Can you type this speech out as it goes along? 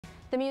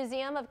The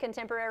Museum of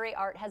Contemporary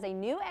Art has a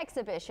new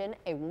exhibition,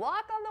 A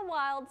Walk on the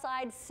Wild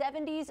Side,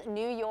 70s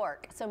New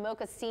York. So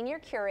MOCA Senior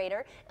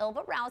Curator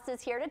Ilva Rouse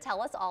is here to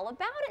tell us all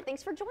about it.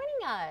 Thanks for joining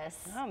us.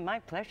 Oh, my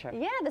pleasure.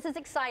 Yeah, this is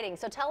exciting.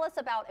 So tell us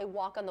about A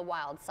Walk on the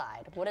Wild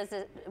Side. What is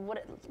it?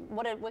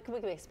 What can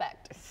we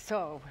expect?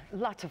 So,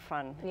 lots of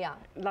fun. Yeah.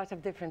 Lots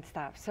of different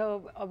stuff.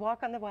 So, A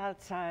Walk on the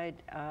Wild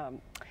Side,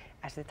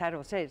 as the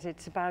title says,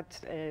 it's about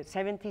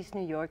 70s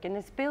New York, and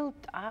it's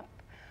built up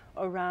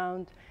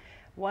around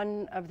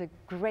one of the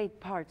great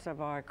parts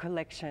of our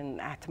collection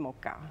at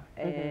MOCA,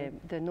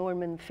 the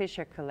Norman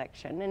Fisher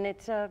collection. And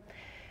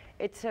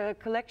it's a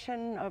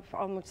collection of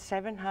almost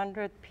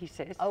 700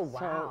 pieces. Oh,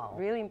 wow. So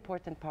really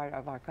important part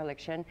of our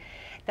collection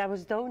that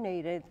was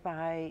donated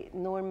by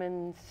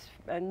Norman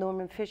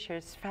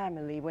Fisher's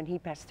family when he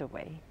passed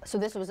away. So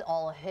this was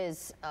all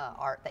his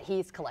art that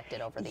he's collected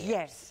over the years?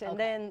 Yes, and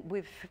then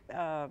we've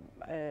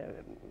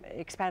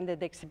expanded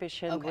the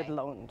exhibition with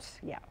loans.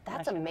 Yeah,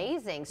 that's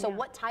amazing. So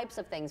what types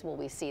of things will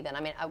we see then?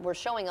 I mean, we're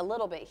showing a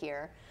little bit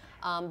here,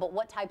 but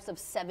what types of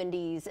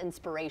 70s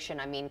inspiration?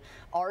 I mean,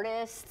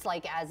 artists,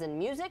 like as in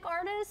music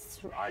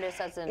artists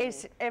as in...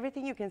 It's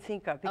everything you can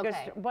think of, because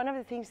one of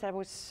the things that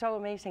was so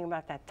amazing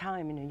about that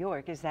time in New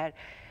York is that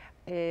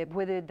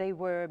whether they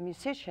were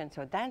musicians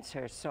or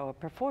dancers or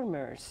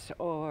performers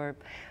or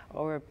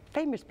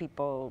famous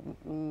people,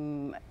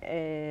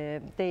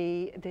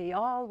 they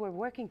all were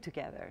working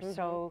together.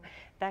 So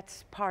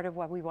that's part of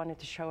what we wanted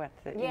to show at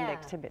in the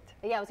exhibit.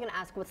 Yeah, I was going to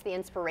ask, what's the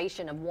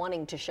inspiration of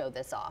wanting to show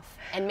this off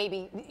and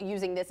maybe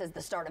using this as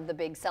the start of the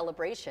big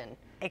celebration?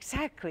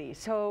 Exactly.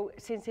 So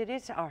since it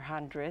is our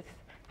 100th,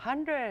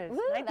 Woo,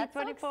 1924. that's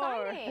so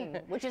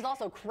exciting. Which is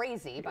also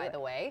crazy, by the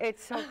way.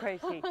 It's so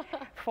crazy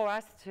for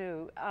us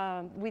too.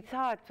 We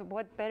thought,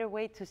 what better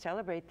way to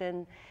celebrate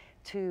than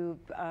to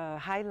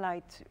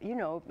highlight, you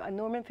know,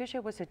 Norman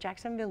Fisher was a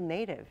Jacksonville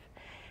native,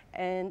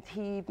 and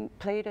he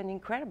played an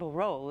incredible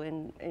role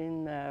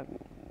in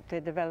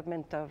the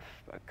development of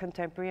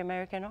contemporary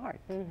American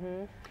art.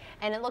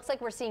 And it looks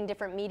like we're seeing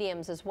different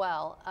mediums as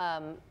well.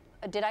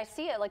 Did I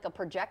see it like a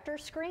projector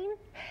screen?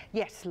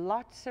 Yes,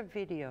 lots of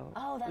video.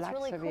 Oh, that's lots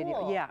really of cool.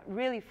 Video. Yeah,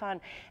 really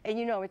fun. And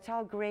you know, it's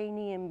all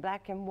grainy and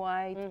black and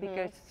white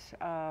because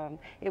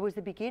it was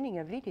the beginning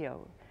of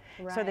video.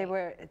 Right. So they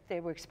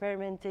were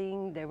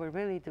experimenting. They were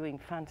really doing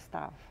fun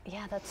stuff.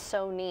 Yeah, that's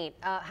so neat.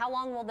 How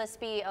long will this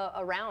be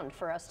around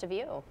for us to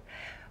view?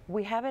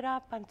 We have it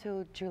up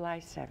until July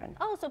 7th.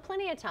 Oh, so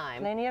plenty of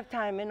time. Plenty of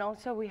time, and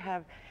also we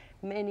have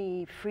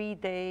many free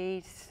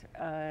days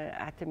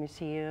at the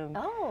museum.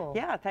 Oh.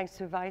 Yeah, thanks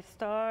to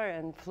ViStar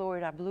and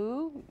Florida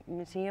Blue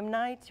museum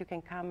nights. You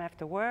can come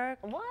after work.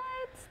 What?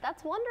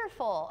 That's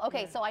wonderful.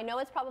 Okay, so I know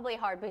it's probably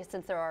hard because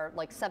since there are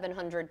like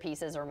 700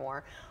 pieces or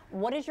more.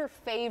 What is your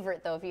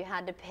favorite though, if you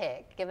had to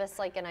pick? Give us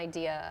like an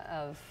idea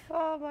of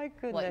oh my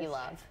goodness, what you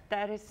love.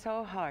 That is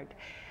so hard.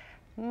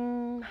 I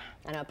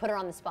know, put her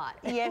on the spot.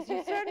 Yes,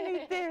 you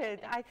certainly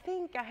did. I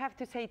think I have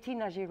to say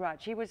Tina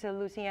Girard. She was a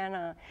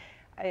Louisiana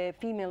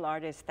female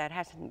artist that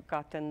hasn't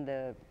gotten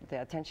the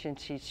attention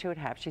she should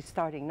have. She's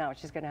starting now.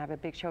 She's going to have a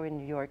big show in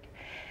New York.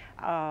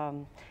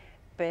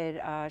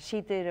 But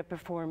she did a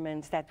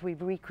performance that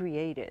we've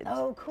recreated.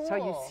 Oh, cool. So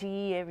you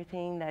see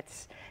everything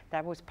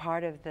that was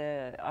part of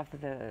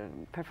the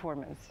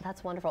performance.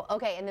 That's wonderful.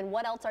 Okay, and then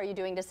what else are you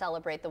doing to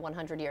celebrate the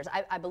 100 years?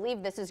 I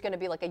believe this is going to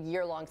be like a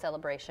year-long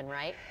celebration,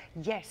 right?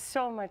 Yes,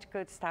 so much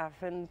good stuff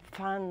and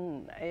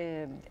fun.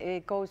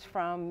 It goes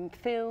from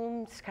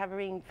films,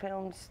 covering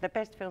films, the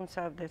best films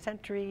of the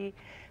century,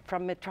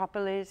 from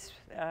Metropolis.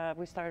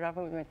 We started off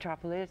with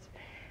Metropolis.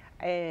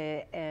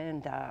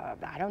 And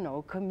I don't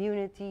know,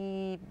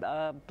 community,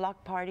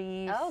 block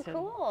parties. Oh,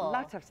 cool.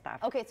 Lots of stuff.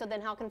 Okay, so then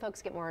how can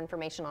folks get more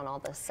information on all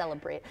the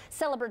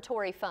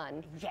celebratory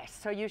fun? Yes,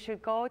 so you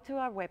should go to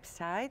our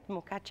website,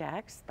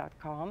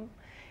 mocajax.com,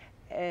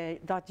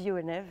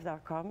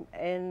 .unf.com,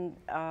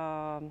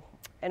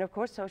 and of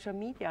course, social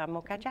media,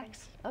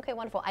 MOCAJAX. Okay,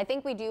 wonderful. I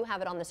think we do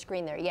have it on the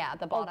screen there. Yeah,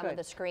 at the bottom of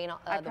the screen, the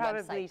I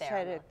probably website there.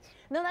 said it.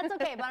 No, that's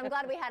okay, but I'm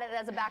glad we had it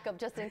as a backup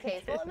just in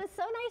case. Well, it was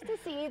so nice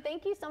to see you.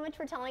 Thank you so much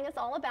for telling us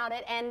all about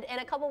it. And in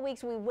a couple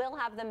weeks, we will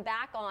have them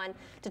back on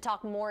to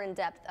talk more in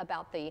depth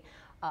about the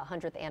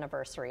 100th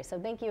anniversary. So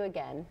thank you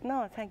again.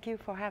 No, thank you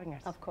for having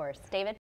us. Of course. David?